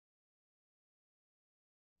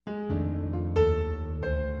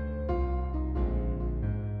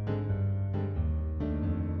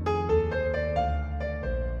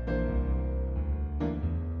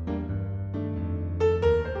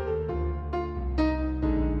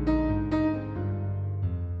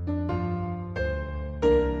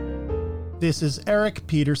This is Eric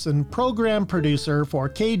Peterson, program producer for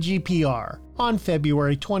KGPR. On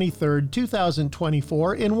February 23,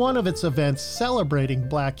 2024, in one of its events celebrating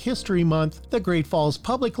Black History Month, the Great Falls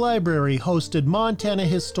Public Library hosted Montana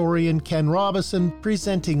historian Ken Robison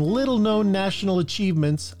presenting little-known national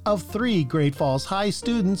achievements of 3 Great Falls High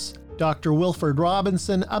students: Dr. Wilford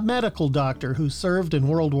Robinson, a medical doctor who served in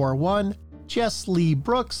World War I, Jess Lee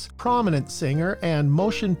Brooks, prominent singer and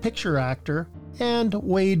motion picture actor, and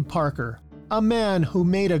Wade Parker, a man who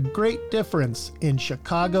made a great difference in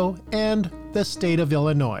Chicago and the state of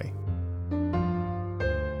Illinois.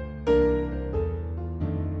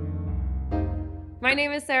 My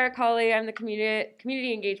name is Sarah Colley. I'm the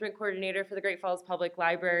Community Engagement Coordinator for the Great Falls Public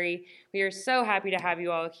Library. We are so happy to have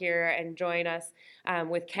you all here and join us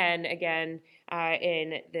with Ken again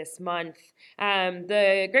in this month.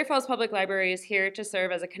 The Great Falls Public Library is here to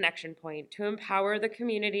serve as a connection point to empower the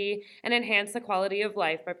community and enhance the quality of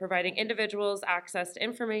life by providing individuals access to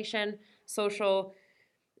information, social,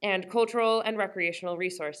 and cultural and recreational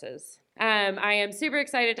resources. I am super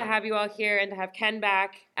excited to have you all here and to have Ken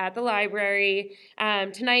back at the library.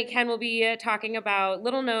 Tonight, Ken will be talking about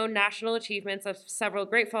little-known national achievements of several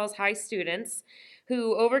Great Falls High students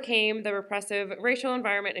who overcame the repressive racial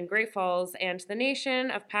environment in Great Falls and the nation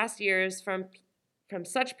of past years from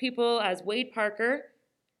such people as Wade Parker,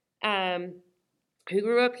 who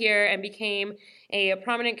grew up here and became a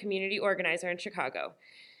prominent community organizer in Chicago.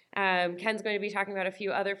 Ken's going to be talking about a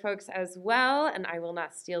few other folks as well, and I will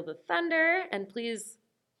not steal the thunder. And please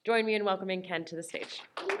join me in welcoming Ken to the stage.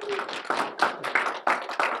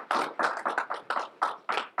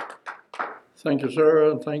 Thank you,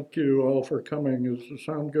 Sarah, and thank you all for coming. Does it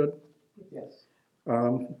sound good? Yes.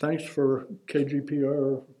 Thanks for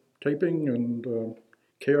KGPR taping and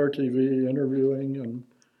KRTV interviewing,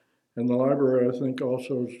 and the library, I think,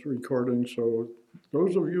 also is recording. So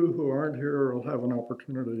those of you who aren't here will have an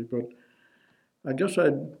opportunity. But I guess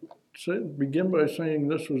I'd begin by saying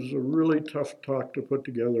this was a really tough talk to put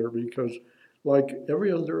together because, like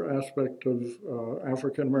every other aspect of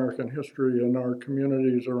African American history in our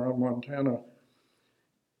communities around Montana,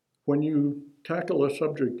 when you tackle a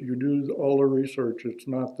subject, you do all the research. It's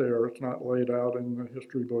not there. It's not laid out in the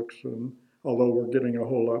history books, and although we're getting a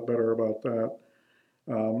whole lot better about that.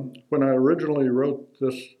 When I originally wrote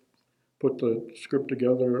this, put the script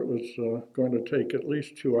together, it was going to take at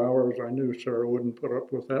least 2 hours. I knew Sarah wouldn't put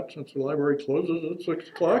up with that since the library closes at 6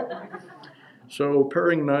 o'clock. So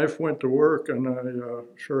paring knife went to work, and I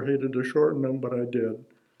sure hated to shorten them, but I did.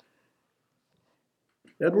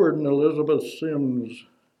 Edward and Elizabeth Sims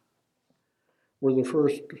were the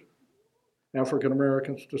first African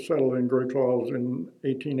Americans to settle in Great Falls in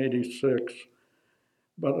 1886.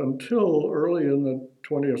 But until early in the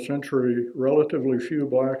 20th century, relatively few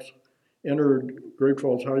Blacks entered Great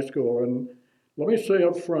Falls High School. And let me say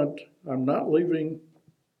up front, I'm not leaving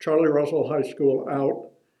Charlie Russell High School out.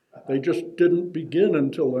 They just didn't begin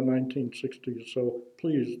until the 1960s, so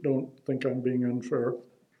please don't think I'm being unfair.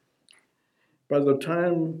 By the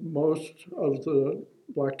time most of the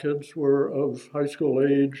Black kids were of high school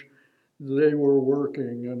age, they were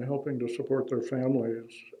working and helping to support their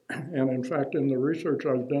families. And in fact, in the research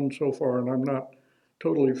I've done so far, and I'm not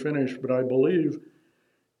totally finished, but I believe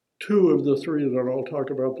 2 of the 3 that I'll talk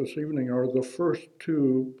about this evening are the first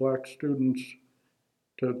 2 Black students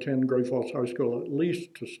to attend Great Falls High School, at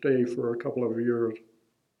least to stay for a couple of years.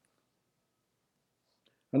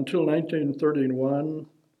 Until 1931,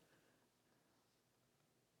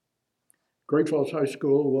 Great Falls High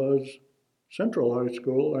School was Central High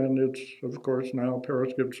School, and it's, of course, now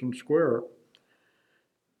Paris Gibson Square.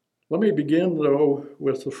 Let me begin, though,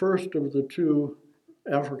 with the first of the 2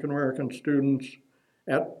 African-American students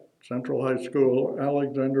at Central High School,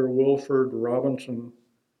 Alexander Wilford Robinson.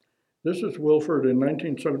 This is Wilford in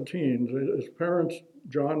 1917. His parents,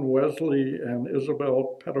 John Wesley and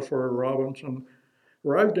Isabel Pettifor Robinson,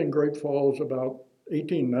 arrived in Great Falls about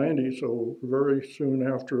 1890, so very soon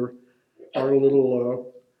after our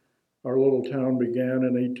little town began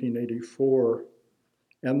in 1884,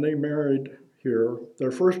 and they married here.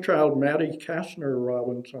 Their first child, Mattie Kastner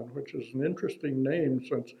Robinson, which is an interesting name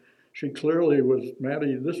since she clearly was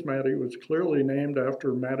this Mattie was clearly named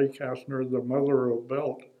after Mattie Kastner, the mother of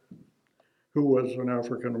Belt, who was an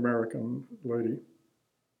African-American lady.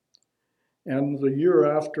 And the year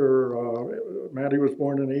after, Mattie was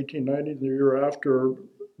born in 1890, the year after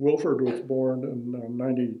Wilford was born in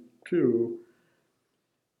 92,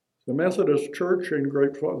 the Methodist Church in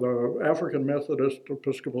Great Falls, the African Methodist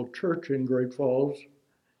Episcopal Church in Great Falls,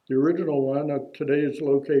 the original one at today's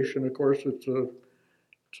location, of course, it's a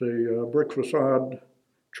brick facade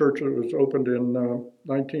church that was opened in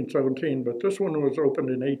 1917, but this one was opened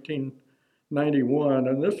in 1891,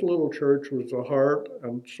 and this little church was the heart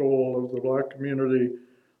and soul of the Black community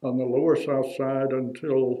on the Lower South Side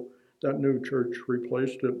until that new church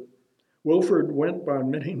replaced it. Wilford went by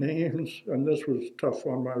many names, and this was tough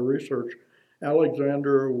on my research.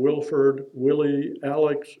 Alexander, Wilford, Willie,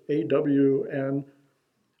 Alex, A.W., and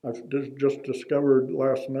I've just discovered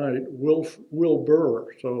last night, Wilbur.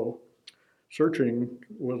 So searching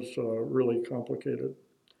was really complicated.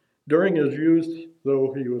 During his youth,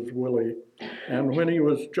 though, he was Willie, and when he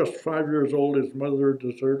was just 5 years old, his mother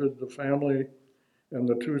deserted the family and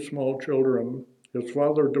the two small children. His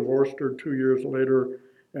father divorced her 2 years later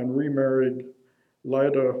and remarried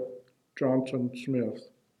Lida Johnson Smith.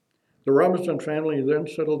 The Robinson family then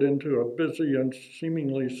settled into a busy and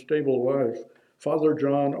seemingly stable life. Father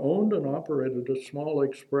John owned and operated a small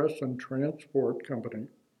express and transport company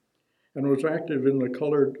and was active in the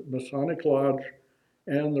colored Masonic Lodge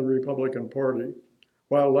and the Republican Party,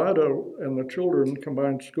 while Lida and the children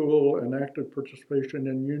combined school and active participation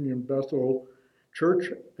in Union Bethel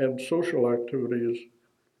church and social activities.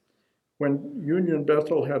 When Union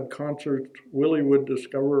Bethel had concerts, Willie would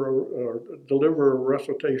deliver a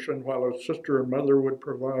recitation while his sister and mother would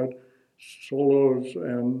provide solos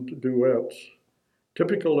and duets.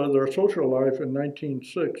 Typical of their social life in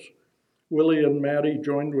 1906, Willie and Maddie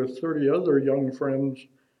joined with 30 other young friends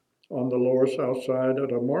on the Lower South Side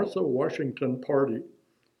at a Martha Washington party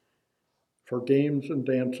for games and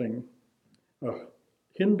dancing. A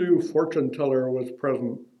Hindu fortune teller was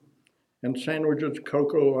present, and sandwiches,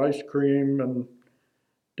 cocoa, ice cream, and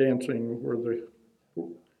dancing were the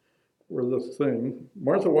thing.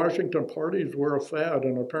 Martha Washington parties were a fad,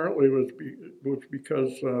 and apparently it was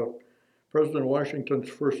because President Washington's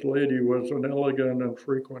first lady was an elegant and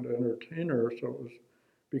frequent entertainer, so it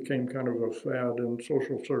became kind of a fad in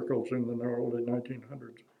social circles in the early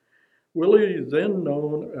 1900s. Willie, then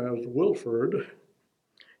known as Wilford,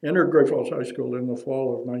 entered Great Falls High School in the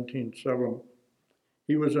fall of 1907.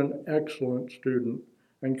 He was an excellent student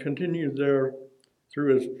and continued there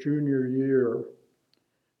through his junior year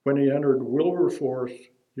when he entered Wilberforce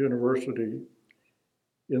University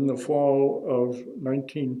in the fall of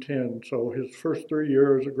 1910. So his first 3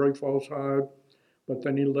 years at Great Falls High, but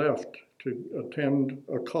then he left to attend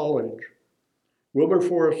a college.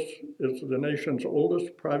 Wilberforce is the nation's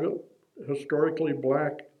oldest private, historically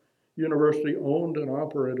Black university owned and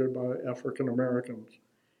operated by African Americans.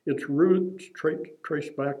 Its roots trace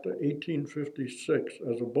back to 1856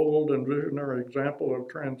 as a bold and visionary example of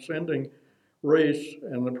transcending race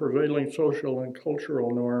and the prevailing social and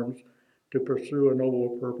cultural norms to pursue a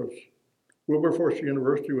noble purpose. Wilberforce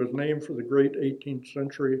University was named for the great 18th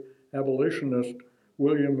century abolitionist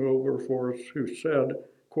William Wilberforce, who said,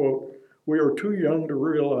 quote, "We are too young to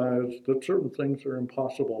realize that certain things are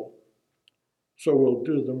impossible, so we'll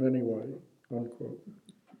do them anyway," unquote.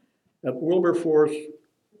 At Wilberforce,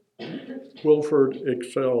 Wilford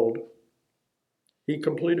excelled. He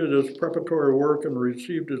completed his preparatory work and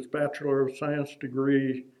received his Bachelor of Science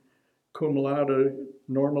degree cum laude,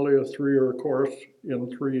 normally a 3-year course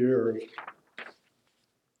in 3 years,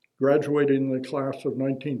 graduating the class of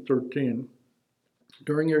 1913.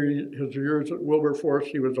 During his years at Wilberforce,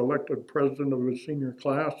 he was elected president of his senior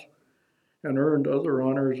class and earned other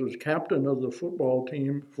honors as captain of the football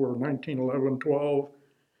team for 1911-12,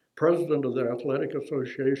 president of the Athletic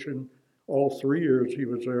Association all 3 years he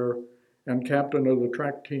was there, and captain of the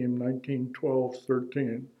track team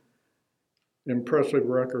 1912-13. Impressive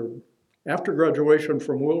record. After graduation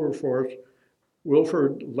from Wilberforce,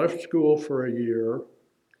 Wilford left school for a year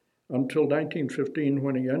until 1915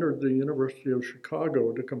 when he entered the University of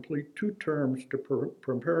Chicago to complete 2 terms to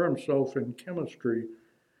prepare himself in chemistry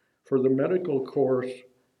for the medical course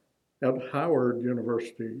at Howard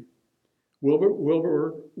University.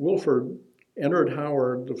 Wilford entered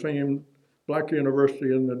Howard, the famed Black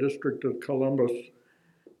university in the District of Columbus,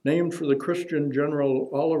 named for the Christian General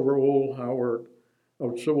Oliver O. Howard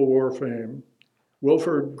of Civil War fame.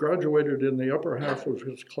 Wilford graduated in the upper half of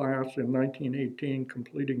his class in 1918,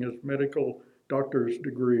 completing his medical doctor's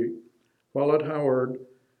degree. While at Howard,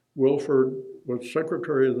 Wilford was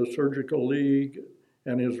secretary of the Surgical League,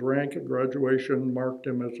 and his rank at graduation marked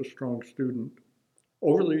him as a strong student.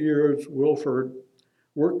 Over the years, Wilford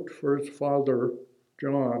worked for his father,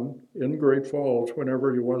 John, in Great Falls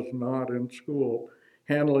whenever he was not in school,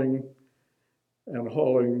 handling and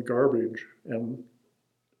hauling garbage and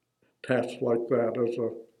tasks like that as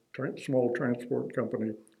a small transport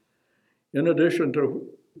company. In addition to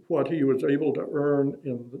what he was able to earn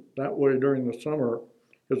in that way during the summer,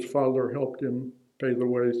 his father helped him pay the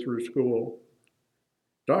way through school.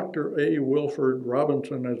 Dr. A. Wilford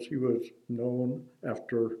Robinson, as he was known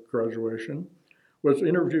after graduation, was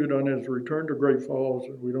interviewed on his return to Great Falls,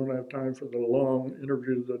 and we don't have time for the long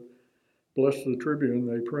interview that blessed the Tribune,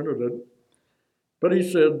 they printed it. But he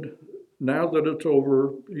said, now that it's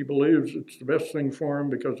over, he believes it's the best thing for him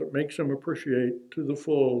because it makes him appreciate to the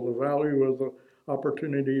full the value of the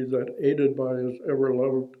opportunity that, aided by his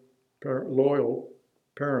ever-loved, loyal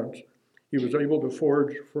parents, he was able to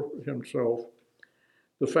forge for himself.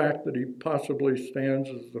 The fact that he possibly stands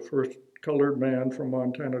as the first colored man from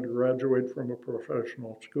Montana to graduate from a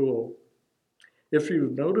professional school. If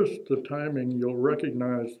you've noticed the timing, you'll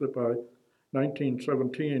recognize that by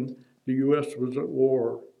 1917, the U.S. was at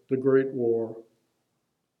war, the Great War,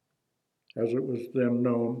 as it was then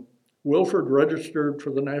known. Wilford registered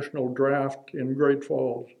for the national draft in Great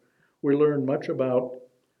Falls. We learned much about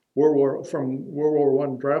from World War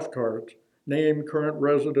I draft cards: name, current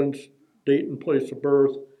residence, date and place of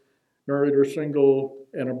birth, married or single,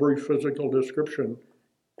 and a brief physical description.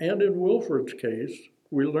 And in Wilford's case,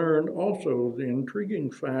 we learn also the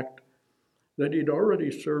intriguing fact that he'd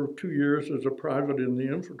already served 2 years as a private in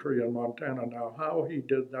the infantry in Montana. Now, how he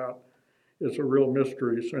did that is a real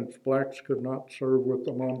mystery, since blacks could not serve with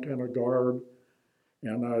the Montana Guard,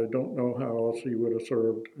 and I don't know how else he would have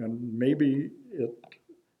served. And maybe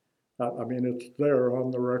it's there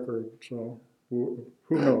on the record, so who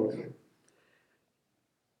knows?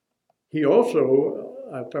 He also,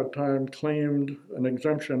 at that time, claimed an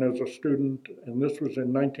exemption as a student, and this was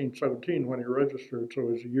in 1917 when he registered, so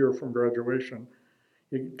it was a year from graduation.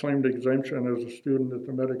 He claimed exemption as a student at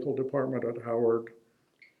the medical department at Howard.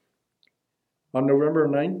 On November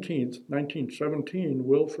 19th, 1917,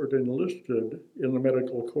 Wilford enlisted in the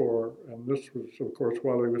Medical Corps, and this was, of course,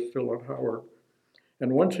 while he was still at Howard.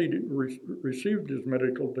 And once he received his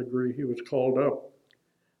medical degree, he was called up.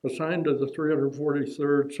 Assigned to the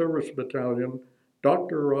 343rd Service Battalion,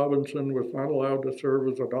 Dr. Robinson was not allowed to serve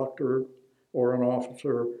as a doctor or an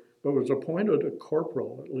officer, but was appointed a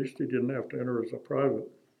corporal. At least he didn't have to enter as a private,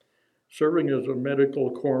 serving as a medical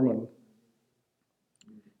corpsman.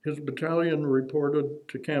 His battalion reported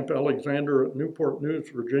to Camp Alexander at Newport News,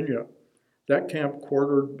 Virginia. That camp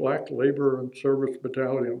quartered black labor and service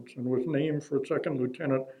battalions and was named for Second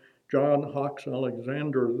Lieutenant John Hawks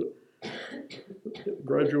Alexander,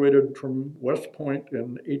 graduated from West Point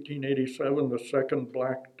in 1887, the second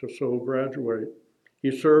black to so graduate. He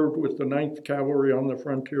served with the 9th Cavalry on the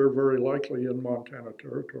frontier, very likely in Montana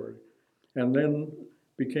Territory, and then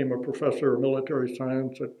became a professor of military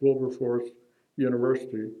science at Wilberforce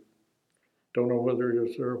University. Don't know whether he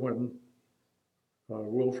was there when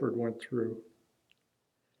Wilford went through.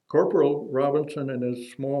 Corporal Robinson and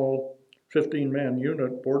his small 15-man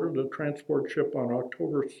unit boarded a transport ship on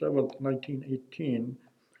October 7th, 1918,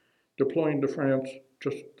 deploying to France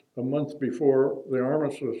just a month before the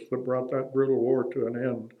armistice that brought that brutal war to an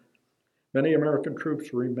end. Many American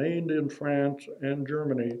troops remained in France and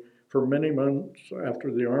Germany for many months after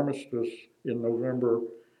the armistice in November,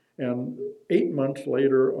 and 8 months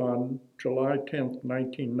later, on July 10th,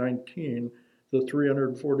 1919, the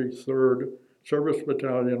 343rd Service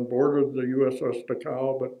Battalion boarded the USS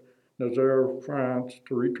DeKalb at Nazaire, France,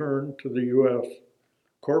 to return to the U.S.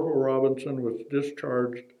 Corporal Robinson was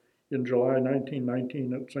discharged in July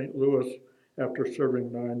 1919 at St. Louis after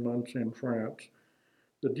serving 9 months in France.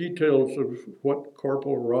 The details of what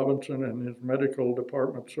Corporal Robinson and his medical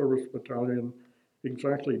department service battalion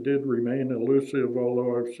exactly did remain elusive,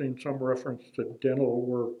 although I've seen some reference to dental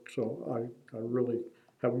work, so I really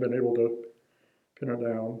haven't been able to pin it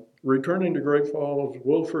down. Returning to Great Falls,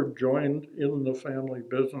 Wilford joined in the family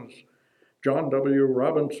business. John W.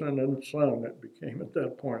 Robinson and Son, it became at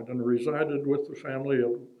that point, and resided with the family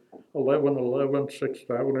at 1111 6th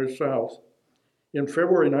Avenue South. In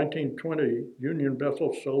February 1920, Union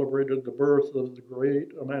Bethel celebrated the birth of the great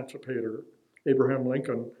emancipator, Abraham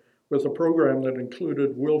Lincoln, with a program that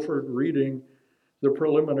included Wilford reading the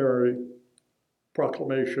preliminary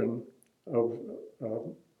proclamation of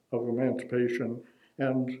emancipation.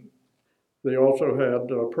 And they also had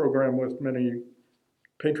a program with many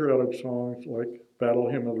patriotic songs like Battle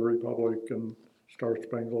Hymn of the Republic and Star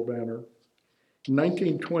Spangled Banner. In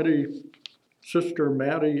 1920, Sister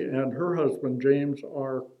Maddie and her husband, James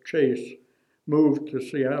R. Chase, moved to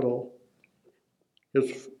Seattle.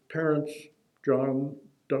 His parents, John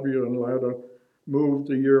W. and Lada, moved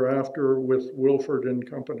the year after with Wilford and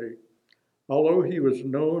company. Although he was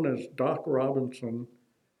known as Doc Robinson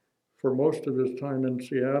for most of his time in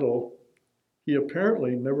Seattle, he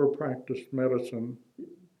apparently never practiced medicine.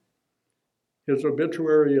 His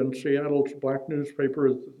obituary in Seattle's black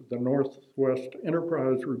newspaper, the Northwest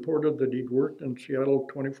Enterprise, reported that he'd worked in Seattle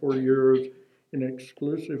 24 years in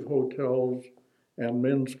exclusive hotels and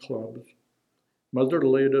men's clubs. Mother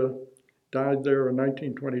Leda died there in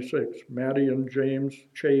 1926. Maddie and James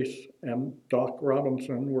Chase and Doc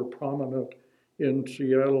Robinson were prominent in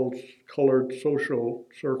Seattle's colored social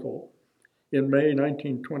circle. In May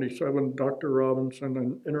 1927, Dr.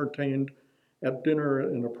 Robinson entertained at dinner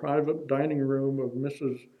in a private dining room of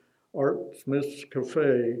Mrs. Art Smith's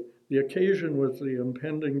cafe. The occasion was the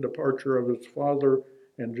impending departure of his father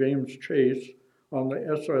and James Chase on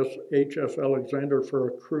the SS H.F. Alexander for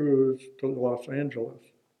a cruise to Los Angeles.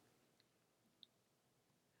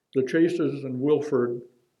 The Chases and Wilford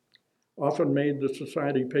often made the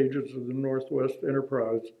society pages of the Northwest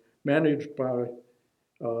Enterprise, managed by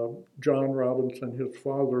John Robinson, his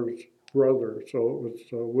father's brother. So it was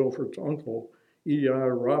Wilford's uncle, E.I.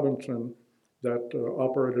 Robinson, that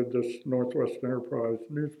operated this Northwest Enterprise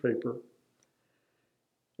newspaper.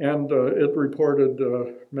 And it reported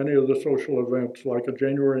many of the social events, like a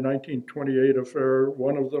January 1928 affair.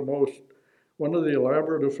 One of the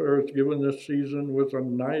elaborate affairs given this season was a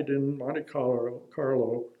night in Monte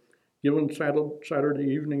Carlo, given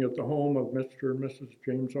Saturday evening at the home of Mr. and Mrs.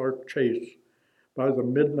 James R. Chase by the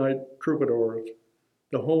Midnight Troubadours.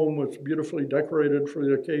 The home was beautifully decorated for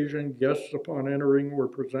the occasion. Guests upon entering were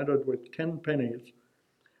presented with 10 pennies,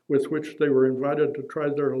 with which they were invited to try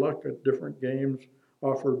their luck at different games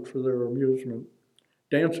offered for their amusement.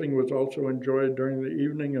 Dancing was also enjoyed during the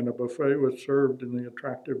evening, and a buffet was served in the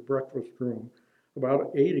attractive breakfast room.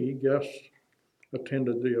 About 80 guests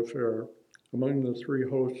attended the affair. Among the three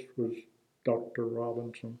hosts was Dr.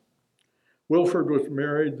 Robinson. Wilford was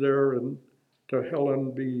married there to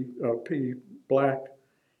Helen P. Black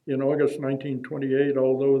in August 1928,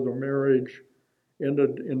 although the marriage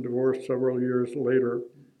ended in divorce several years later.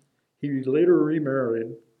 He later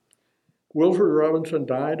remarried. Wilford Robinson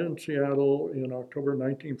died in Seattle in October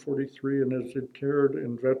 1943 and is interred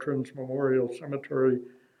in Veterans Memorial Cemetery,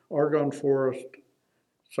 Argonne Forest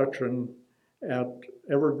section at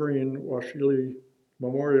Evergreen Washoe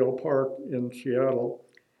Memorial Park in Seattle.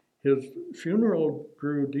 His funeral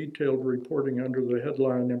drew detailed reporting under the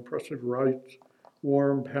headline, "Impressive Rites,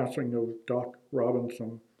 Warm Passing of Doc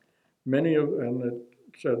Robinson." Many of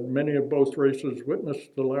both races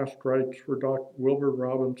witnessed the last rites for Doc Wilbur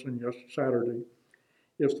Robinson Saturday.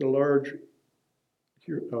 If the large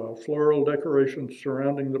floral decorations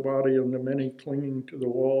surrounding the body and the many clinging to the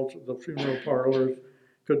walls of the funeral parlors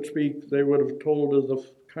could speak, they would have told of the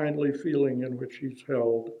kindly feeling in which he's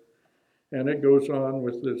held. And it goes on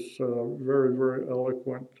with this very, very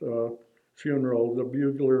eloquent funeral. The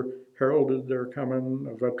bugler heralded their coming.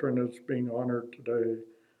 A veteran is being honored today.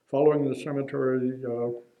 Following the cemetery,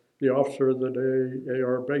 the officer of the day,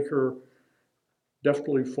 A.R. Baker,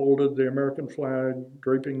 deftly folded the American flag,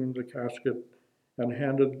 draping the casket, and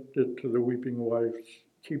handed it to the weeping wife.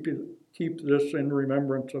 Keep this in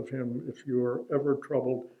remembrance of him. If you are ever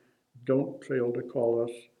troubled, don't fail to call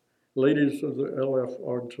us. Ladies of the LF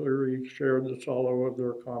Auxiliary shared the sorrow of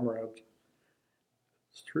their comrades.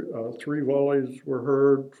 Three volleys were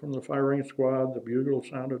heard from the firing squad. The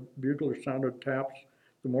bugler sounded taps.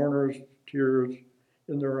 The mourners, tears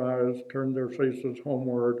in their eyes, turned their faces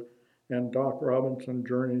homeward, and Doc Robinson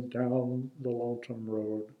journeyed down the lonesome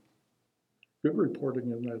road. Good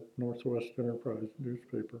reporting in that Northwest Enterprise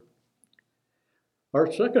newspaper.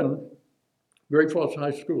 Our second Great Falls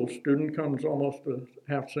High School student comes almost a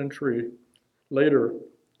half century later.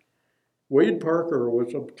 Wade Parker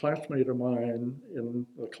was a classmate of mine in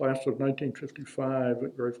the class of 1955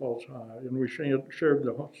 at Great Falls High, and we shared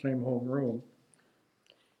the same homeroom.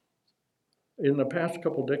 In the past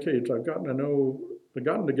couple decades, I've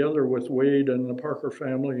gotten together with Wade and the Parker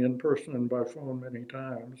family in person and by phone many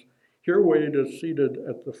times. Here Wade is seated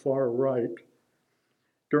at the far right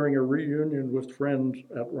during a reunion with friends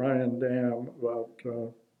at Ryan Dam about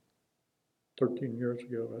 13 years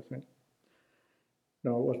ago, I think.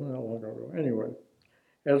 No, it wasn't that long ago. Anyway,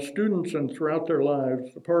 as students and throughout their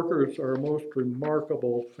lives, the Parkers are a most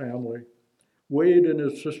remarkable family. Wade and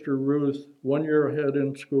his sister Ruth, 1 year ahead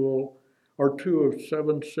in school, are two of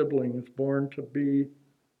 7 siblings born to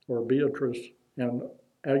Beatrice and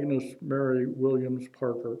Agnes Mary Williams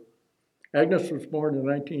Parker. Agnes was born in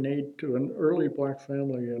 1908 to an early black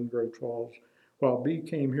family in Great Falls, while Bea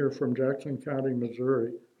came here from Jackson County,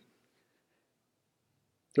 Missouri.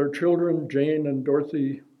 Their children, Jane and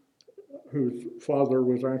Dorothy, whose father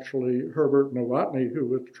was actually Herbert Novotny, who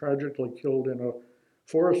was tragically killed in a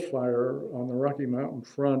forest fire on the Rocky Mountain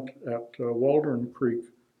front at Waldron Creek.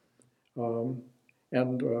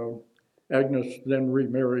 And Agnes then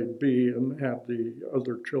remarried B and had the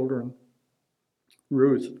other children,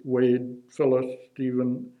 Ruth, Wade, Phyllis,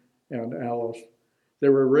 Stephen, and Alice. They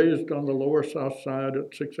were raised on the Lower South Side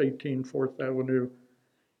at 618 4th Avenue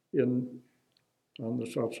on the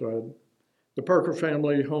South Side. The Parker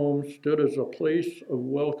family home stood as a place of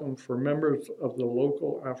welcome for members of the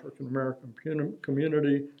local African American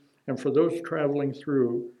community and for those traveling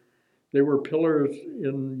through. They were pillars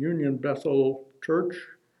in Union Bethel Church.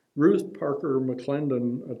 Ruth Parker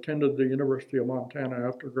McClendon attended the University of Montana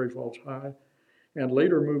after Great Falls High and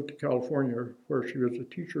later moved to California, where she was a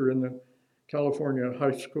teacher in the California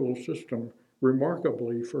high school system,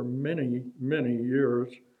 remarkably for many, many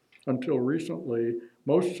years until recently.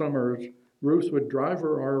 Most summers, Ruth would drive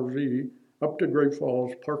her RV up to Great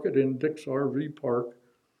Falls, park it in Dick's RV Park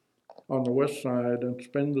on the west side, and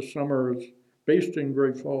spend the summers based in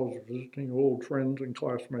Great Falls visiting old friends and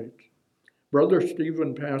classmates. Brother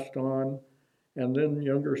Stephen passed on, and then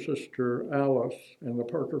younger sister Alice and the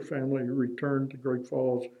Parker family returned to Great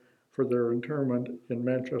Falls for their interment in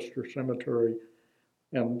Manchester Cemetery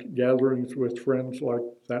and gatherings with friends like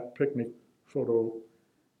that picnic photo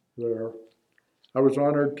there. I was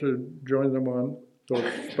honored to join them on those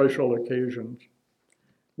special occasions.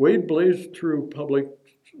 Wade blazed through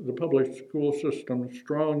the public school system,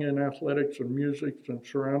 strong in athletics and music and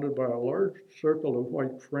surrounded by a large circle of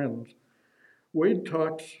white friends. Wade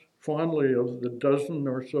talks fondly of the dozen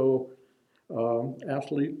or so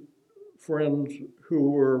athlete friends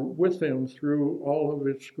who were with him through all of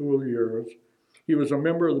his school years. He was a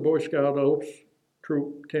member of the Boy Scout Oats,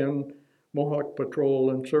 Troop 10, Mohawk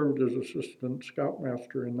Patrol, and served as assistant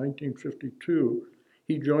scoutmaster in 1952.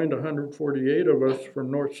 He joined 148 of us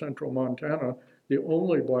from north central Montana, the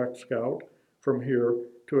only Black Scout from here,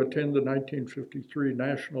 to attend the 1953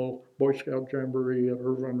 National Boy Scout Jamboree at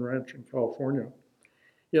Irvine Ranch in California.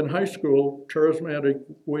 In high school, charismatic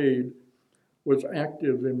Wade was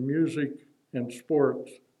active in music and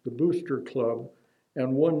sports, the Booster Club,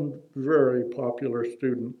 and one very popular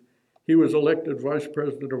student. He was elected vice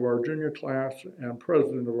president of our junior class and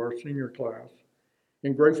president of our senior class.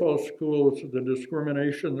 In Great Falls schools, the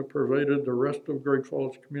discrimination that pervaded the rest of Great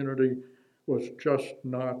Falls community was just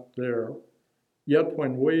not there. Yet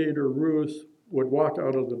when Wade or Ruth would walk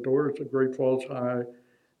out of the doors of Great Falls High,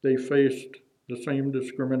 they faced the same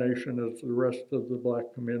discrimination as the rest of the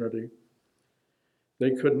Black community.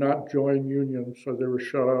 They could not join unions, so they were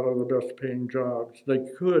shut out of the best paying jobs. They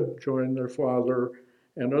could join their father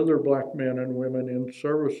and other Black men and women in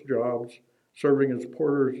service jobs, serving as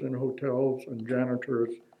porters in hotels and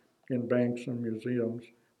janitors in banks and museums.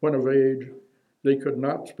 When of age, they could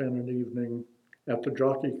not spend an evening at the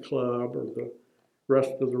Jockey Club or the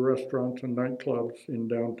rest of the restaurants and nightclubs in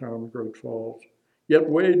downtown Great Falls. Yet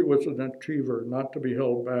Wade was an achiever, not to be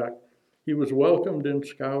held back. He was welcomed in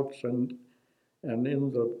Scouts and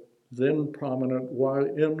in the then prominent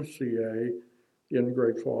YMCA in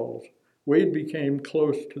Great Falls. Wade became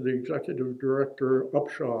close to the executive director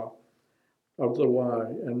Upshaw of the Y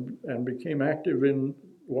and became active in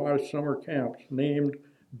Y summer camps, named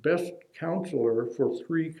best counselor for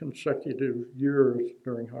 3 consecutive years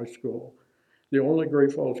during high school. The only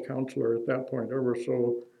Great Falls counselor at that point ever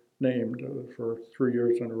so named for 3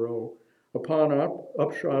 years in a row. Upon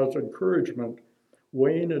Upshaw's encouragement,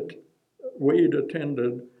 Wade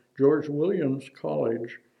attended George Williams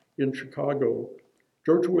College in Chicago.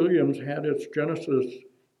 George Williams had its genesis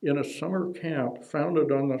in a summer camp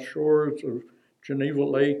founded on the shores of Geneva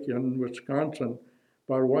Lake in Wisconsin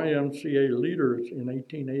by YMCA leaders in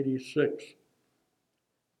 1886.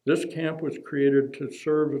 This camp was created to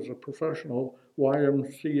serve as a professional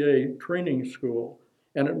YMCA training school,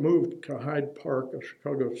 and it moved to Hyde Park, a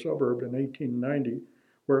Chicago suburb, in 1890,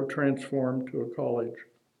 where it transformed to a college.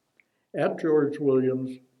 At George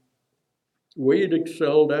Williams, Wade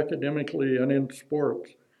excelled academically and in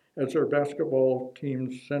sports as their basketball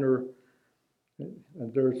team's center,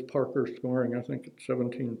 and there's Parker scoring, I think,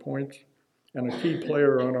 17 points, and a key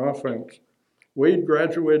player on offense. Wade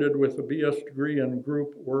graduated with a BS degree in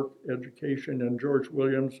group work education in George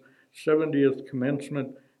Williams' 70th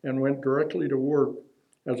commencement and went directly to work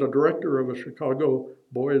as a director of a Chicago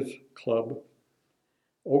boys club.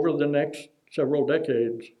 Over the next several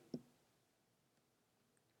decades,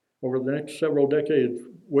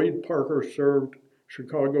 Wade Parker served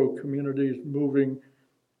Chicago communities moving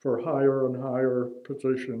for higher and higher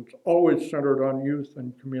positions, always centered on youth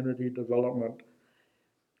and community development.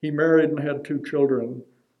 He married and had 2 children.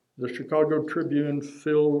 The Chicago Tribune was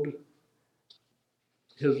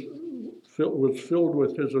filled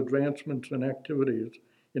with his advancements and activities.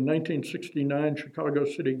 In 1969, Chicago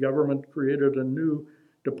city government created a new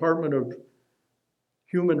Department of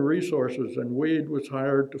Human Resources, and Wade was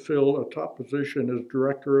hired to fill a top position as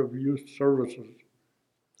Director of Youth Services.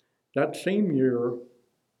 That same year,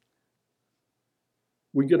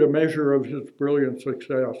 we get a measure of his brilliant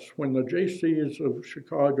success when the Jaycees of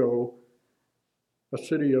Chicago, a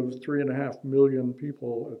city of 3.5 million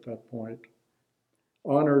people at that point,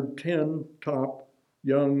 honored 10 top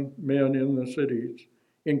young men in the cities,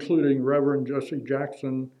 including Reverend Jesse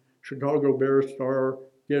Jackson, Chicago Bears star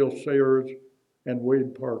Gale Sayers, and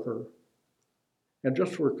Wade Parker. And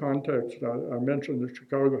just for context, I mentioned that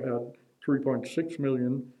Chicago had 3.6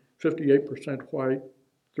 million, 58% white,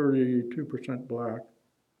 32% black.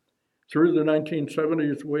 Through the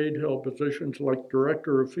 1970s, Wade held positions like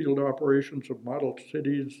Director of Field Operations of Model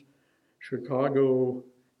Cities, Chicago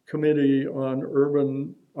Committee on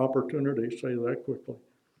Urban Opportunity, say that quickly,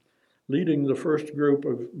 leading the first group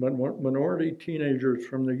of minority teenagers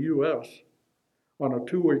from the US on a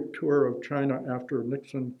 2-week tour of China after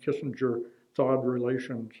Nixon-Kissinger thawed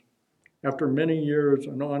relations. After many years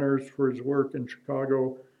and honors for his work in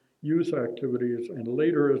Chicago youth activities and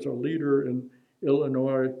later as a leader in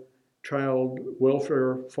Illinois child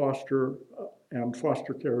welfare, foster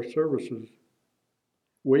care services,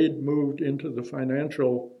 Wade moved into the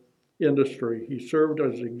financial industry. He served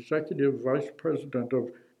as executive vice president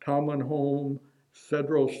of Tomlin Home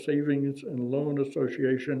Federal Savings and Loan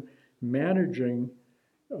Association, managing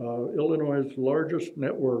Illinois' largest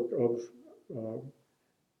network of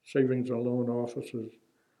savings and loan offices.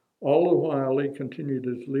 All the while, he continued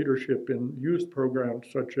his leadership in youth programs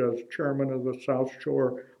such as chairman of the South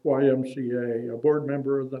Shore YMCA, a board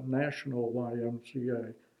member of the National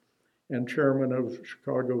YMCA, and chairman of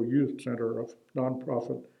Chicago Youth Center, a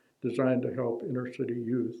nonprofit designed to help inner city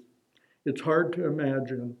youth. It's hard to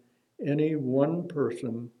imagine any one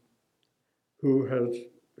person who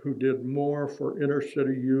did more for inner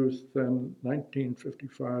city youth than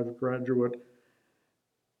 1955 graduate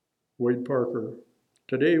Wade Parker.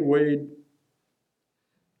 Today, Wade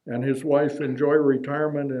and his wife enjoy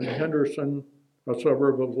retirement in Henderson, a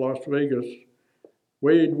suburb of Las Vegas.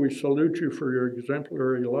 Wade, we salute you for your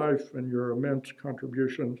exemplary life and your immense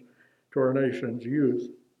contributions to our nation's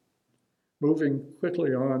youth. Moving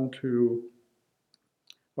quickly on to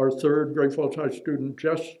our third Great Falls High student,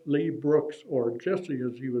 Jess Lee Brooks, or Jesse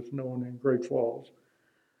as he was known in Great Falls.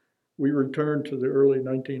 We return to the early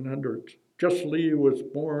 1900s. Jess Lee was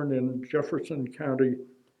born in Jefferson County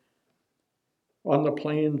on the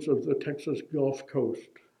plains of the Texas Gulf Coast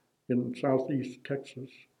in southeast Texas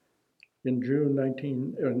in June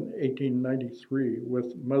 1893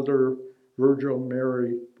 with mother Virgil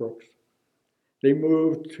Mary Brooks. They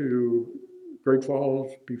moved to Great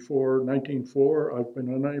Falls before 1904. I've been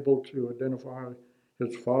unable to identify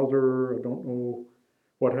his father. I don't know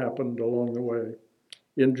what happened along the way.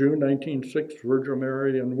 In June 1906, Virgil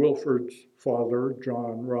Mary and Wilford's father,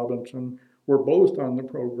 John Robinson, were both on the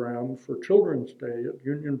program for Children's Day at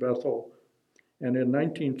Union Bethel. And in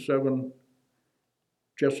 1907,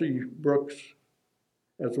 Jesse Brooks,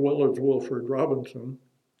 as well as Wilford Robinson,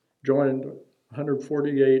 joined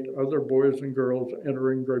 148 other boys and girls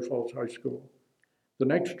entering Great Falls High School. The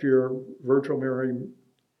next year, Virgil Mary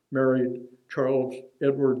married Charles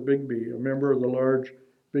Edward Bigby, a member of the large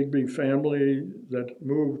Bigby family that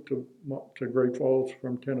moved to Great Falls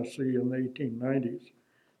from Tennessee in the 1890s.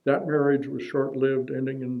 That marriage was short-lived,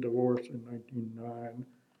 ending in divorce in 1909.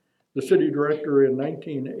 The city director in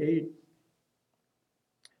 1908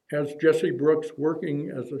 has Jesse Brooks working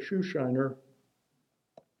as a shoe shiner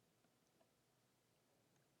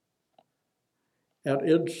at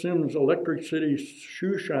Ed Sims' Electric City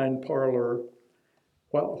shoe shine parlor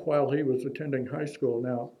while he was attending high school.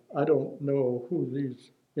 Now, I don't know who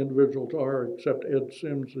these individuals are, except Ed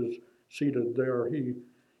Sims is seated there.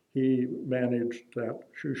 He managed that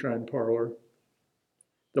shoe shine parlor.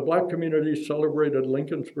 The Black community celebrated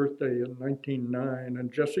Lincoln's birthday in 1909,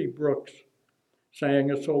 and Jesse Brooks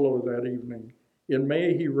sang a solo that evening. In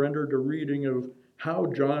May, he rendered a reading of How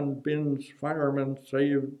John Binns Fireman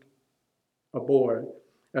Saved a Boy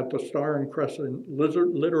at the Star and Crescent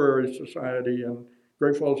Literary Society in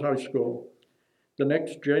Great Falls High School. The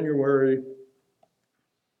next January,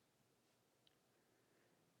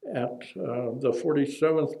 at the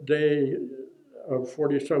 47th day of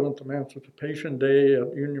 47th Emancipation Day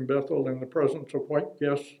at Union Bethel, in the presence of white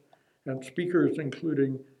guests and speakers,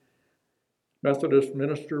 including Methodist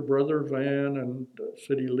minister Brother Van and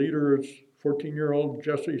city leaders, 14-year-old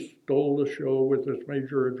Jesse stole the show with his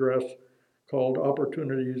major address called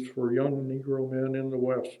Opportunities for Young Negro Men in the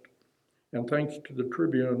West. And thanks to the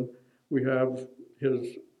Tribune, we have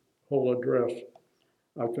his whole address.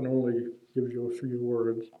 I can only give you a few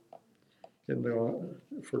words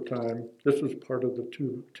for time. This is part of the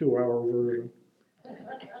two-hour version.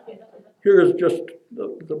 Here is just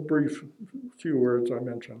the brief few words I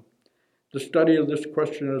mentioned. The study of this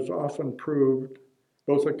question has often proved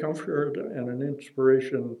both a comfort and an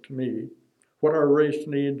inspiration to me. What our race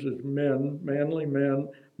needs is men, manly men,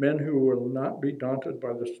 men who will not be daunted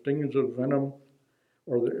by the stings of venom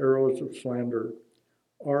or the arrows of slander.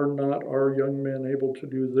 Are not our young men able to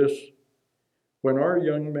do this? When our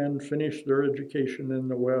young men finish their education in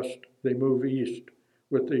the West, they move east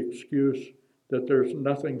with the excuse that there's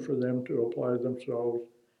nothing for them to apply themselves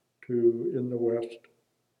to in the West.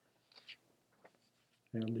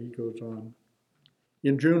 And he goes on.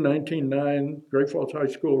 In June 1909, Great Falls High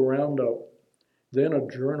School Roundup, then a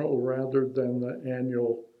journal rather than the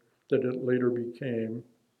annual that it later became,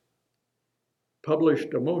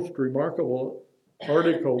 published a most remarkable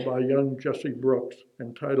article by young Jesse Brooks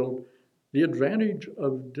entitled The Advantage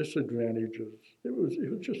of Disadvantages. It was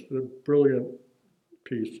just a brilliant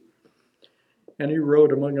piece. And he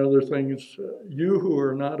wrote, among other things, you who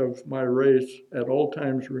are not of my race at all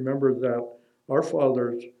times remember that our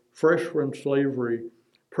fathers, fresh from slavery,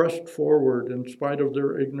 pressed forward in spite of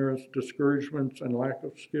their ignorance, discouragements, and lack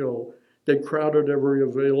of skill. They crowded every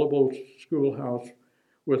available schoolhouse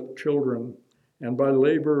with children, and by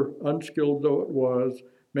labor, unskilled though it was,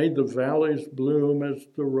 made the valleys bloom as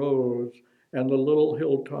the rose, and the little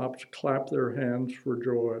hilltops clap their hands for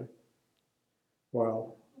joy.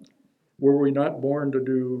 Wow. Were we not born to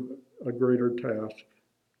do a greater task?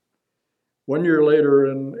 1 year later,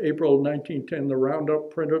 in April 1910, the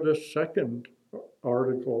Roundup printed a second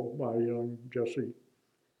article by young Jesse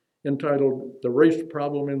entitled The Race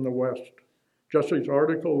Problem in the West. Jesse's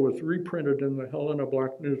article was reprinted in the Helena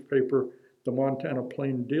Black newspaper, the Montana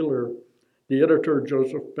Plain Dealer. The editor,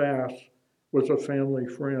 Joseph Bass, was a family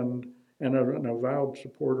friend and an avowed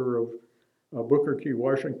supporter of Booker T.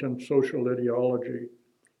 Washington's social ideology.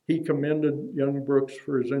 He commended young Brooks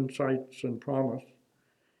for his insights and promise.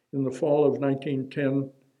 In the fall of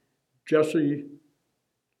 1910, Jesse,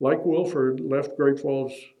 like Wilford, left Great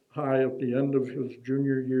Falls High at the end of his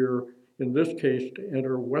junior year, in this case to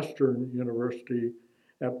enter Western University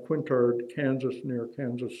at Quintard, Kansas, near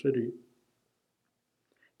Kansas City.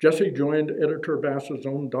 Jesse joined Editor Bass's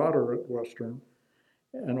own daughter at Western,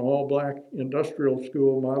 an all-black industrial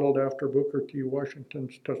school modeled after Booker T.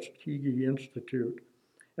 Washington's Tuskegee Institute.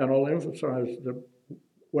 And I'll emphasize that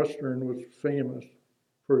Western was famous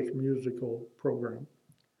for its musical program.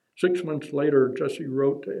 6 months later, Jesse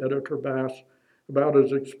wrote to Editor Bass about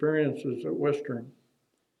his experiences at Western.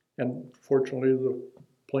 And fortunately, the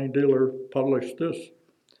Plain Dealer published this.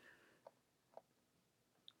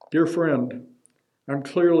 Dear friend, I'm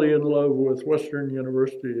clearly in love with Western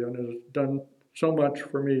University and it has done so much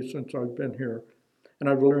for me since I've been here. And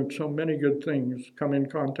I've learned so many good things, come in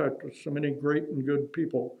contact with so many great and good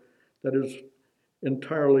people that has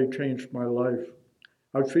entirely changed my life.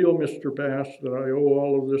 I feel, Mr. Bass, that I owe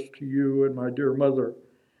all of this to you and my dear mother,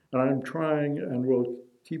 and I'm trying and will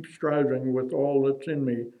keep striving with all that's in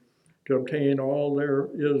me to obtain all there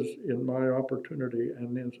is in my opportunity,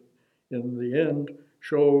 and in the end,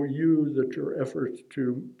 show you that your efforts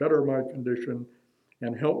to better my condition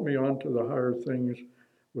and help me on to the higher things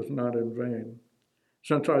was not in vain.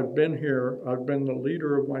 Since I've been here, I've been the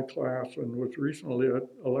leader of my class and was recently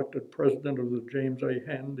elected president of the James A.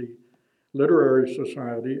 Handy Literary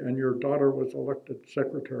Society, and your daughter was elected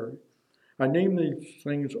secretary. I name these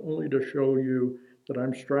things only to show you that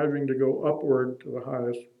I'm striving to go upward to the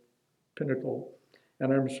highest pinnacle,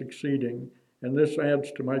 and I'm succeeding, and this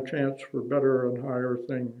adds to my chance for better and higher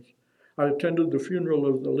things. I attended the funeral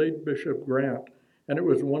of the late Bishop Grant, and it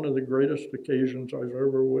was one of the greatest occasions I've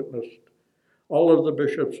ever witnessed. All of the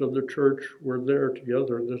bishops of the church were there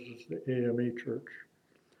together. This is the AME church,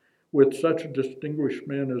 with such distinguished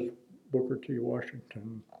men as Booker T.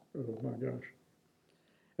 Washington. Oh my gosh.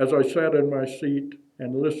 As I sat in my seat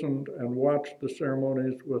and listened and watched the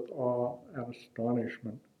ceremonies with awe and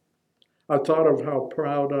astonishment, I thought of how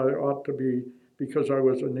proud I ought to be because I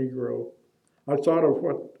was a Negro. I thought of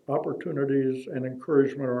what opportunities and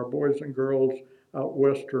encouragement our boys and girls out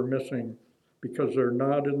west are missing because they're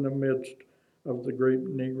not in the midst of the great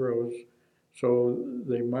Negroes, so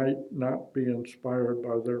they might not be inspired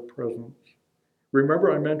by their presence.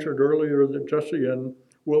 Remember I mentioned earlier that Jesse and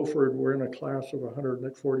Wilford were in a class of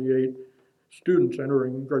 148 students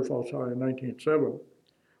entering Great Falls High in 1907.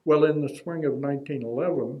 Well, in the spring of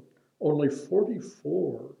 1911, only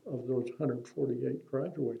 44 of those 148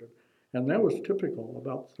 graduated. And that was typical.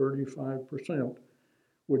 About 35%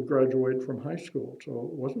 would graduate from high school. So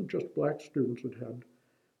it wasn't just black students that had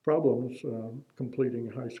problems completing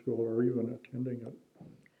high school or even attending it.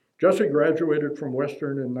 Jesse graduated from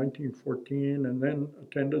Western in 1914 and then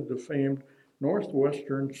attended the famed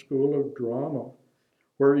Northwestern School of Drama,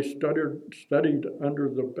 where he studied under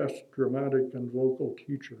the best dramatic and vocal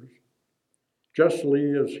teachers. Jess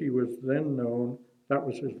Lee, as he was then known, that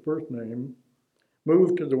was his birth name,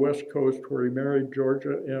 moved to the West Coast where he married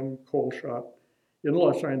Georgia M. Colshot in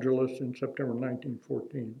Los Angeles in September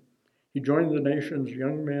 1914. He joined the nation's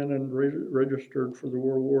young men and registered for the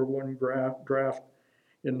World War I draft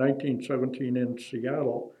in 1917 in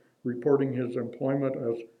Seattle, reporting his employment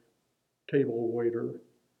as table waiter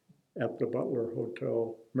at the Butler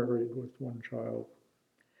Hotel, married with one child.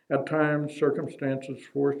 At times, circumstances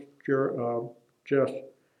forced Jess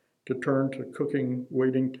to turn to cooking,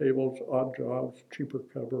 waiting tables, odd jobs, cheaper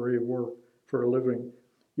cabaret work for a living.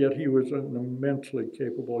 Yet he was an immensely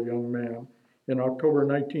capable young man. In October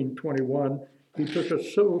 1921, he took a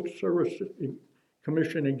civil service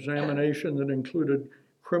commission examination that included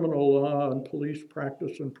criminal law and police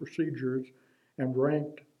practice and procedures, and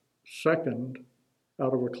ranked second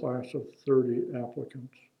out of a class of 30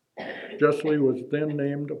 applicants. Jess Lee was then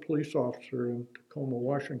named a police officer in Tacoma,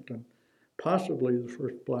 Washington, possibly the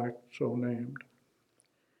first black so named.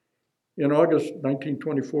 In August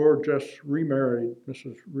 1924, Jess remarried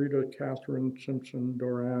Mrs. Rita Catherine Simpson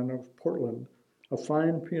Doran of Portland, a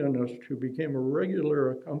fine pianist who became a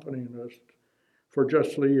regular accompanist for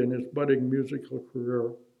Jess Lee in his budding musical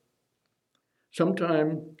career.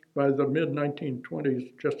 Sometime by the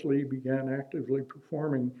mid-1920s, Jess Lee began actively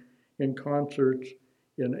performing in concerts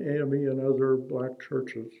in AME and other black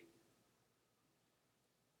churches.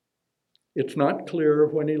 It's not clear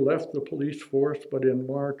when he left the police force, but in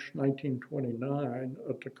March 1929,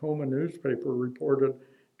 a Tacoma newspaper reported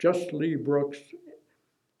Jess Lee Brooks,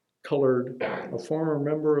 colored, a former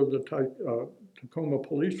member of the Tacoma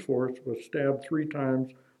police force, was stabbed 3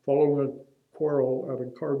 times following a quarrel at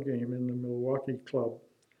a card game in the Milwaukee Club.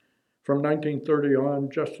 From 1930 on,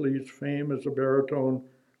 Jess Lee's fame as a baritone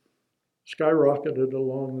skyrocketed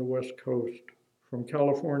along the West Coast, from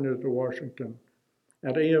California to Washington.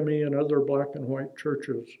 At AME and other black and white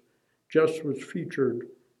churches, Jess was featured,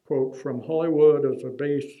 quote, from Hollywood as a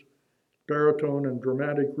bass, baritone, and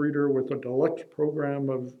dramatic reader with a deluxe program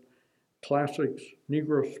of classics,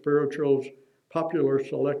 Negro spirituals, popular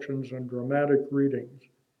selections, and dramatic readings.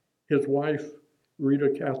 His wife, Rita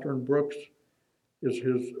Catherine Brooks, is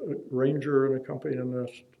his arranger and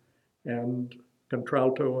accompanist and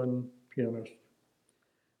contralto and pianist.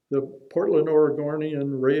 The Portland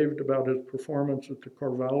Oregonian raved about his performance at the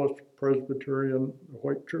Corvallis Presbyterian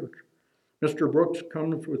White Church. Mr. Brooks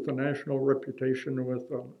comes with a national reputation with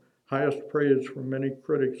the highest praise from many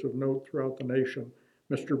critics of note throughout the nation.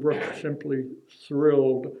 Mr. Brooks simply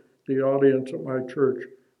thrilled the audience at my church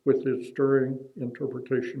with his stirring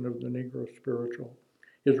interpretation of the Negro spiritual.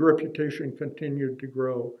 His reputation continued to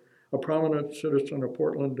grow. A prominent citizen of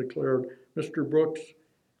Portland declared, Mr. Brooks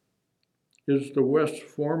is the West's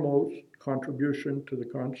foremost contribution to the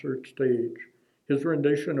concert stage. His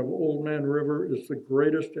rendition of Old Man River is the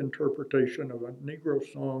greatest interpretation of a Negro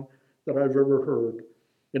song that I've ever heard.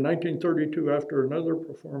 In 1932, after another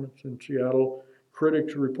performance in Seattle,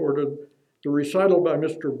 critics reported the recital by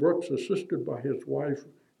Mr. Brooks, assisted by his wife,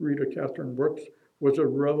 Rita Catherine Brooks, was a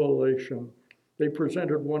revelation. They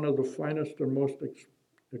presented one of the finest and most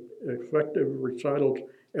effective recitals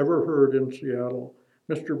ever heard in Seattle.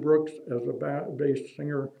 Mr. Brooks, as a bass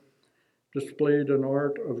singer, displayed an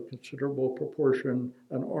art of considerable proportion,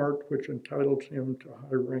 an art which entitles him to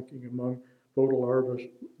high ranking among vocal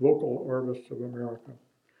artists of America.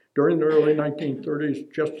 During the early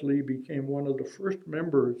 1930s, Jess Lee became one of the first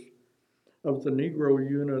members of the Negro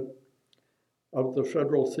unit of the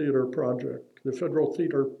Federal Theater Project. The Federal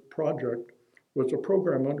Theater Project was a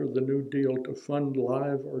program under the New Deal to fund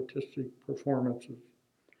live artistic performances.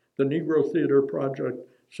 The Negro Theater Project,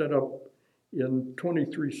 set up in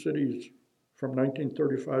 23 cities from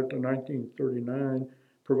 1935 to 1939,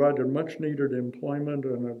 provided much needed employment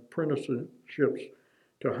and apprenticeships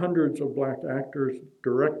to hundreds of black actors,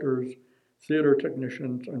 directors, theater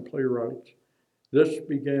technicians, and playwrights. This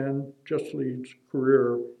began Jess Lee's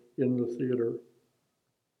career in the theater.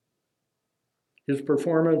 His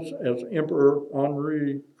performance as Emperor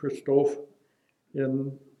Henri Christophe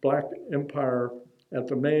in Black Empire at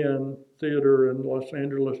the Mayan Theater in Los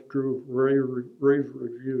Angeles drew rave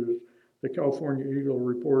reviews. The California Eagle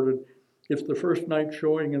reported, if the first night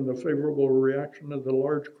showing and the favorable reaction of the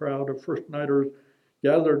large crowd of first-nighters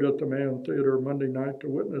gathered at the Mayan Theater Monday night to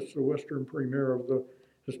witness the Western premiere of the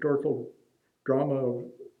historical drama of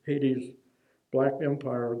Hades, Black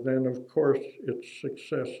Empire, then of course its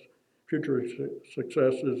future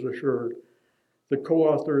success is assured. The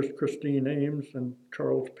co-authors, Christine Ames and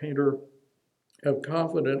Charles Painter, have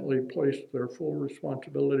confidently placed their full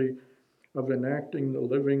responsibility of enacting the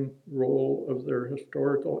living role of their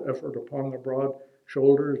historical effort upon the broad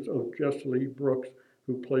shoulders of Jess Lee Brooks,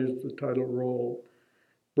 who plays the title role.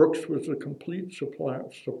 Brooks was a complete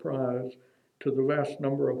surprise to the vast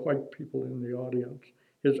number of white people in the audience.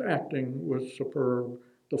 His acting was superb.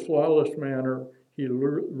 The flawless manner he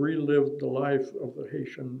relived the life of the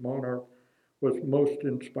Haitian monarch was most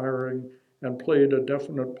inspiring and played a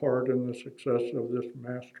definite part in the success of this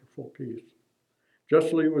masterful piece.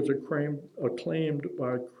 Jess Lee was acclaimed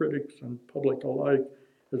by critics and public alike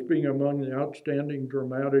as being among the outstanding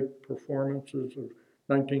dramatic performances of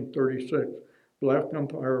 1936. Black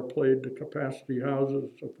Empire played the capacity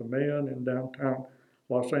houses of the Mayan in downtown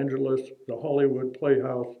Los Angeles, the Hollywood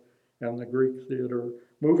Playhouse, and the Greek Theater.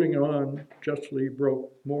 Moving on, Jess Lee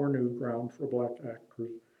broke more new ground for black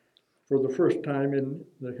actors. For the first time in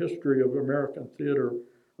the history of American theater,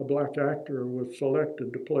 a black actor was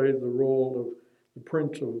selected to play the role of the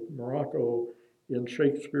Prince of Morocco in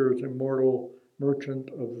Shakespeare's immortal Merchant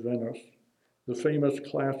of Venice. The famous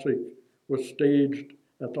classic was staged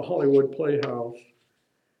at the Hollywood Playhouse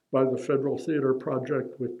by the Federal Theater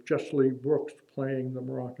Project with Jess Lee Brooks playing the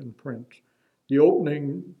Moroccan prince. The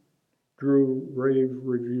opening drew rave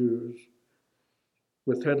reviews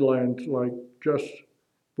with headlines like Jess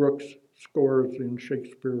Brooks scores in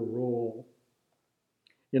Shakespeare role.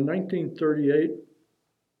 In 1938,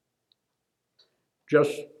 Jess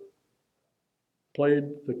played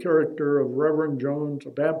the character of Reverend Jones, a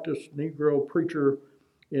Baptist Negro preacher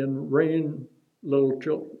in Run, Little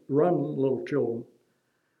Children.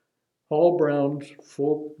 Hall Brown's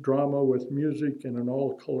folk drama with music and an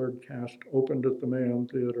all-colored cast opened at the Mayan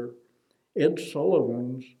Theater. Ed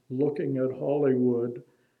Sullivan's Looking at Hollywood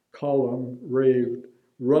column raved,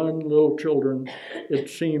 "Run, Little Children, it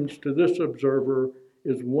seems to this observer,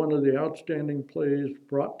 is one of the outstanding plays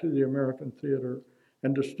brought to the American theater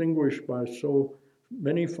and distinguished by so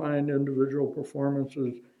many fine individual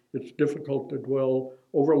performances, it's difficult to dwell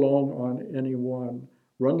overlong on any one.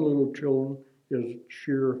 Run, Little Children is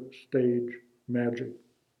sheer stage magic."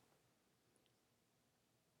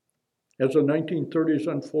 As the 1930s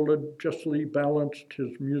unfolded, Jess Lee balanced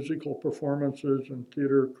his musical performances and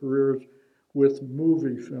theater careers with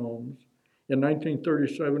movie films. In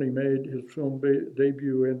 1937, he made his film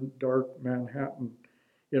debut in Dark Manhattan.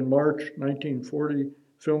 In March 1940,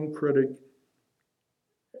 film critic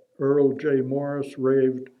Earl J. Morris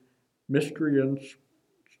raved, "Mystery and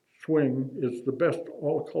Swing is the best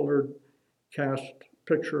all-colored cast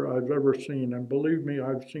picture I've ever seen, and believe me,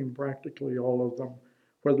 I've seen practically all of them,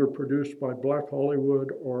 whether produced by Black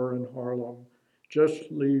Hollywood or in Harlem.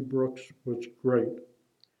 Jess Lee Brooks was great."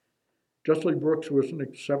 Jess Lee Brooks was an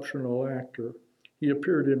exceptional actor. He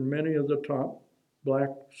appeared in many of the top black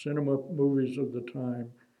cinema movies of the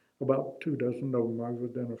time, about 24 of them I've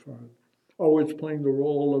identified, always playing the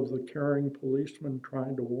role of the caring policeman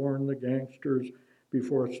trying to warn the gangsters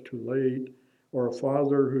before it's too late, or a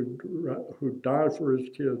father who'd die for his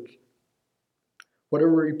kids.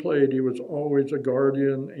 Whatever he played, he was always a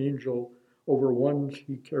guardian angel over ones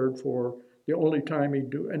he cared for. The only time he'd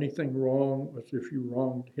do anything wrong was if you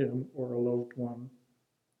wronged him or a loved one.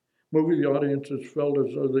 Movie audiences felt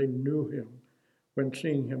as though they knew him when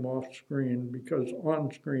seeing him off screen, because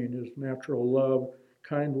on screen his natural love,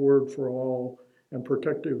 kind word for all, and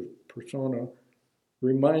protective persona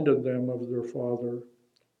reminded them of their father.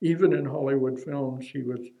 Even in Hollywood films,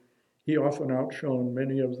 he often outshone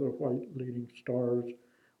many of the white leading stars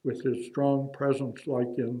with his strong presence,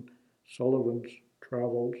 like in Sullivan's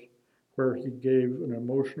Travels, where he gave an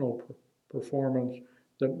emotional performance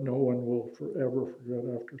that no one will forever forget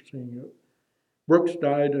after seeing it. Brooks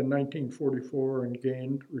died in 1944 and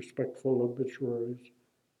gained respectful obituaries.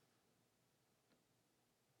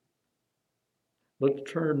 Let's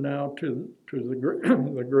turn now to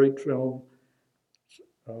the great film,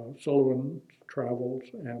 Sullivan's Travels,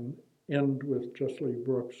 and end with Jess Lee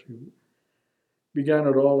Brooks, who began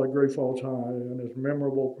it all at Great Falls High, and his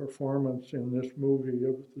memorable performance in this movie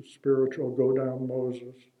of the spiritual Go Down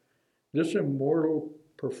Moses. This immortal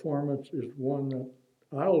performance is one that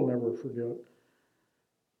I'll never forget.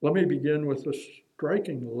 Let me begin with the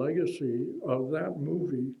striking legacy of that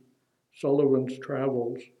movie, Sullivan's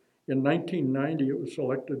Travels. In 1990, it was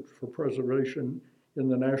selected for preservation in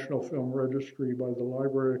the National Film Registry by the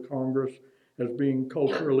Library of Congress as being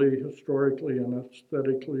culturally, historically, and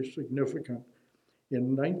aesthetically significant.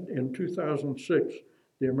 In 2006,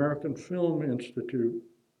 the American Film Institute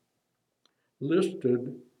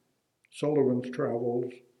listed Sullivan's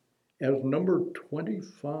Travels as number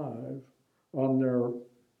 25 on their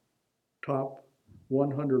top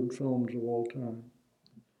 100 films of all time.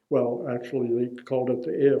 Well, actually, they called it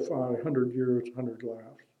the AFI 100 Years, 100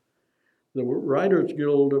 Laughs. The Writers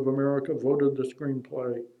Guild of America voted the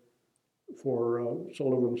screenplay for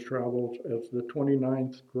Sullivan's Travels as the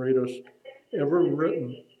 29th greatest ever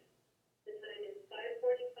written.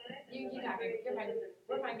 You're fine.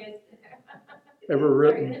 We're fine, guys. Ever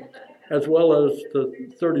written, as well as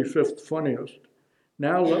the 35th funniest.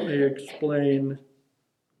 Now let me explain.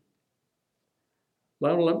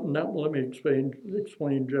 Let me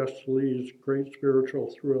explain Jess Lee's great spiritual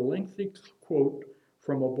through a lengthy quote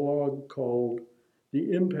from a blog called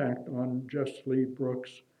 "The Impact on Jess Lee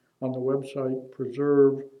Brooks" on the website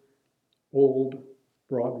Preserve Old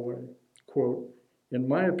Broadway. Quote, "In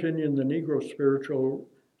my opinion, the Negro spiritual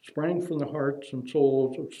sprang from the hearts and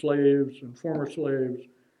souls of slaves and former slaves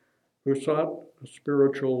who sought a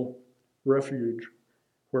spiritual refuge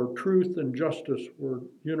where truth and justice were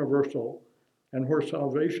universal and where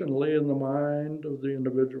salvation lay in the mind of the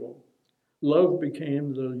individual. Love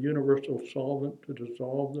became the universal solvent to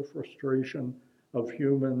dissolve the frustration of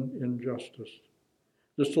human injustice.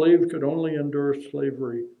 The slave could only endure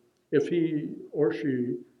slavery if he or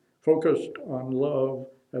she focused on love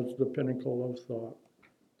as the pinnacle of thought."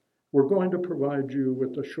 We're going to provide you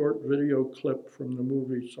with a short video clip from the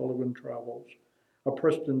movie Sullivan Travels, a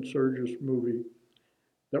Preston Sturges movie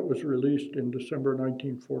that was released in December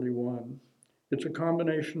 1941. It's a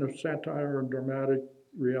combination of satire and dramatic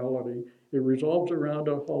reality. It revolves around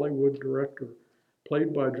a Hollywood director,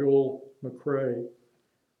 played by Joel McCrea,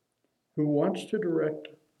 who wants to direct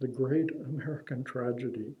the great American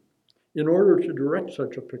tragedy. In order to direct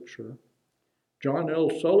such a picture, John L.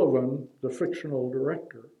 Sullivan, the fictional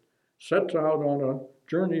director, sets out on a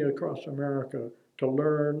journey across America to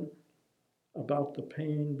learn about the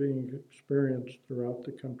pain being experienced throughout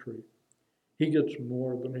the country. He gets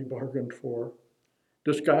more than he bargained for.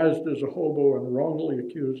 Disguised as a hobo and wrongly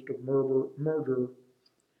accused of murder,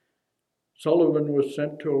 Sullivan was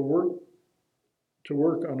sent to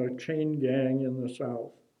work on a chain gang in the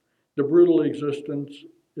South. The brutal existence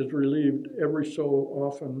is relieved every so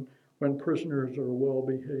often when prisoners are well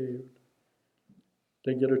behaved.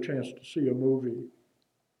 They get a chance to see a movie.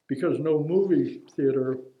 Because no movie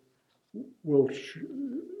theater will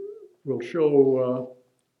show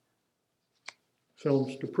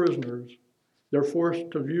films to prisoners, they're forced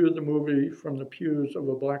to view the movie from the pews of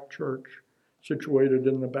a black church situated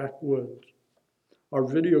in the backwoods. Our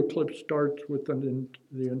video clip starts with the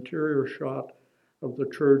interior shot of the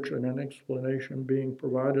church and an explanation being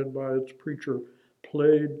provided by its preacher,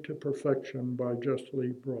 played to perfection by Jess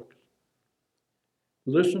Lee Brooks.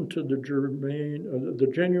 Listen to the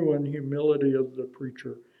genuine humility of the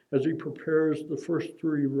preacher as he prepares the first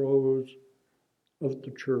 3 rows of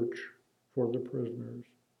the church for the prisoners.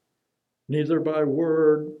 Neither by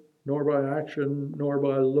word, nor by action, nor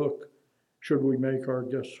by look should we make our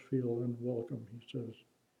guests feel unwelcome, he says,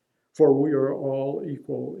 for we are all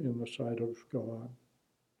equal in the sight of God.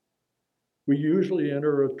 We usually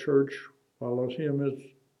enter a church while a hymn is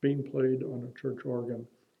being played on a church organ.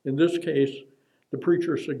 In this case, the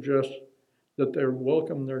preacher suggests that they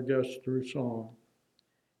welcome their guests through song.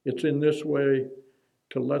 It's in this way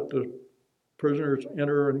to let the prisoners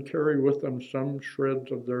enter and carry with them some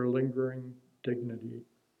shreds of their lingering dignity.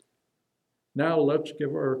 Now let's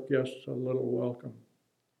give our guests a little welcome.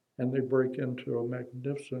 And they break into a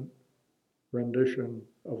magnificent rendition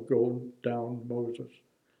of Go Down Moses,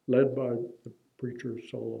 led by the preacher's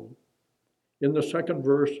solo. In the second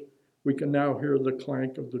verse, we can now hear the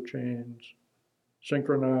clank of the chains,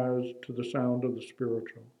 synchronized to the sound of the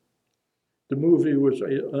spiritual. The movie was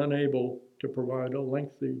unable to provide a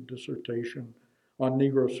lengthy dissertation on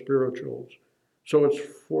Negro spirituals, so it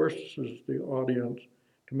forces the audience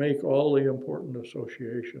to make all the important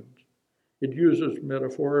associations. It uses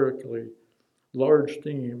metaphorically large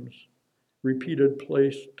themes, repeated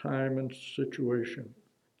place, time, and situation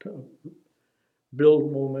to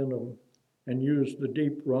build momentum and use the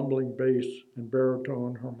deep rumbling bass and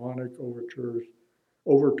baritone harmonic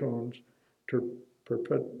overtones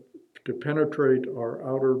to penetrate our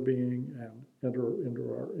outer being and enter into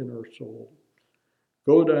our inner soul.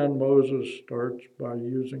 Go Down Moses starts by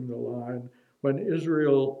using the line, when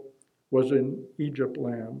Israel was in Egypt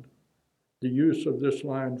land. The use of this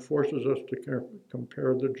line forces us to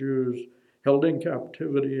compare the Jews held in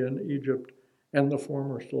captivity in Egypt and the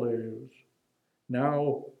former slaves,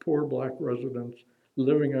 now poor black residents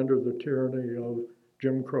living under the tyranny of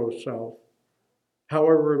Jim Crow South.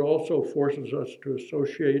 However, it also forces us to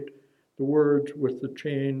associate the words with the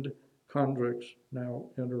chained convicts now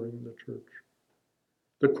entering the church.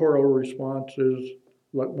 The choral response is,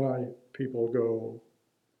 "Let my people go."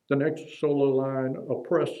 The next solo line,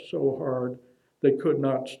 "Oppressed so hard they could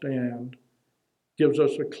not stand," gives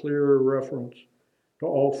us a clearer reference to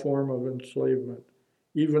all form of enslavement,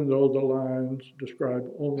 even though the lines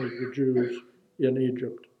describe only the Jews in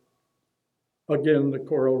Egypt. Again, the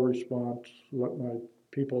choral response, "Let my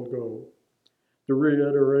people go." The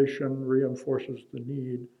reiteration reinforces the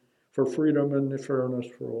need for freedom and fairness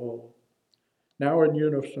for all. Now in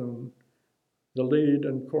unison, the lead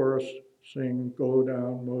and chorus sing "Go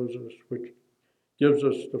Down Moses," which gives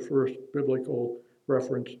us the first biblical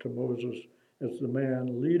reference to Moses as the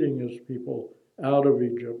man leading his people out of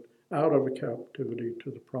Egypt, out of captivity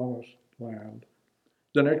to the promised land.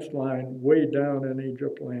 The next line, "Way down in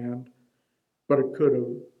Egypt land," but it could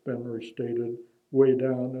have been restated, "way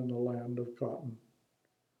down in the land of cotton."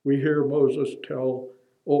 We hear Moses tell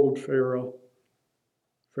old Pharaoh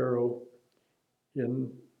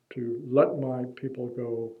to let my people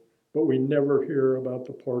go, but we never hear about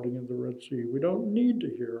the parting of the Red Sea. We don't need to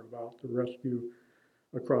hear about the rescue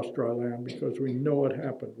across dry land because we know it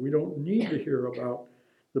happened. We don't need to hear about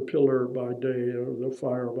the pillar by day or the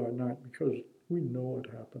fire by night because we know it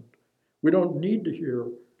happened. We don't need to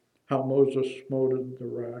hear how Moses smote the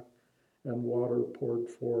rock and water poured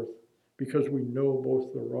forth because we know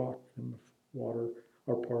both the rock and the water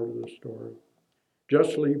are part of the story.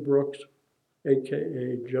 Lee Brooks,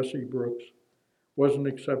 aka Jesse Brooks, was an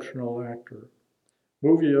exceptional actor.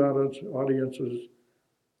 Movie audiences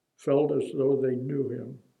felt as though they knew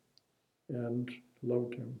him and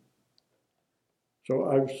loved him. So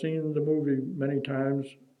I've seen the movie many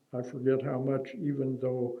times. I forget how much, even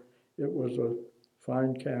though it was a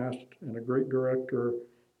fine cast and a great director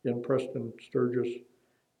in Preston Sturgis.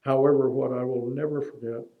 However, what I will never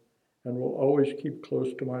forget and will always keep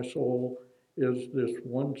close to my soul is this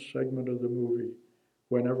one segment of the movie.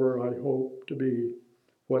 Whenever I hope to be,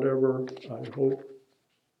 whatever I hope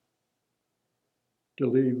to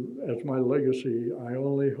leave as my legacy, I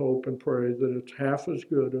only hope and pray that it's half as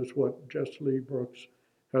good as what Lee Brooks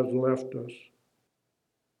has left us.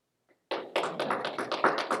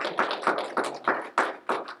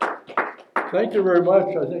 Thank you very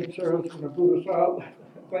much. I think Sarah's going to boot us out.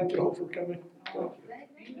 Thank you all for coming.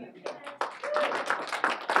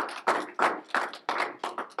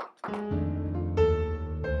 Thank you.